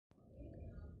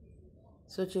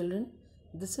So children,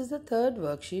 this is the third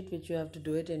worksheet which you have to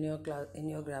do it in your class, in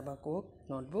your grammar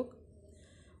notebook.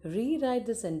 Rewrite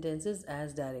the sentences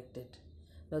as directed.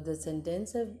 Now the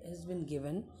sentence has been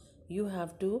given. You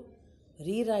have to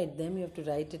rewrite them. You have to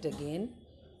write it again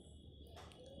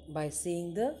by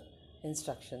seeing the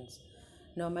instructions.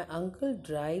 Now my uncle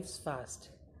drives fast.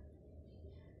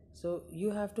 So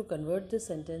you have to convert this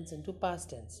sentence into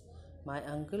past tense. My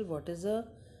uncle, what is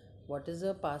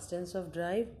a past tense of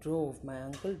drive? Drove. My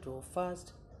uncle drove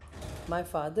fast. My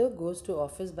father goes to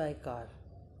office by car.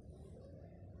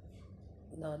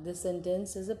 Now this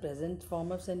sentence is a present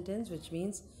form of sentence, which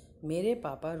means मेरे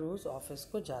पापा रोज़ office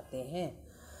को जाते हैं.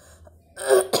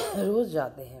 रोज़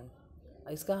जाते हैं.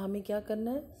 इसका हमें क्या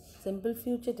करना है? सिंपल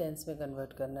फ्यूचर टेंस में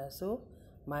कन्वर्ट करना है. सो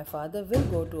my father will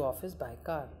go to office by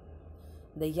car.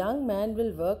 The young man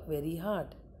will work very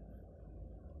hard.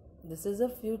 This is a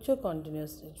future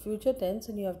continuous future tense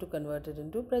and you have to convert it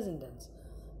into present tense.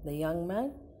 The young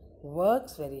man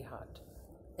works very hard.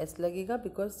 S लगेगा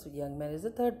because young man is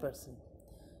the third person.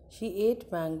 She ate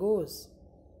mangoes.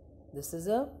 This is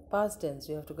a past tense.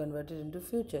 You have to convert it into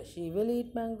future. She will eat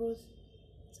mangoes.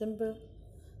 Simple.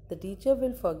 The teacher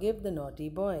will forgive the naughty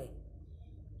boy.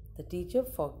 The teacher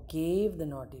forgave the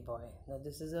naughty boy. Now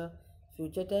this is a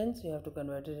future tense. You have to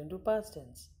convert it into past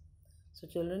tense. So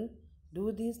children, do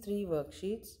these 3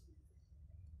 worksheets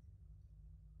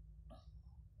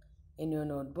in your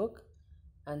notebook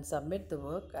and submit the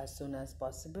work as soon as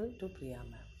possible to Priya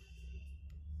ma'am.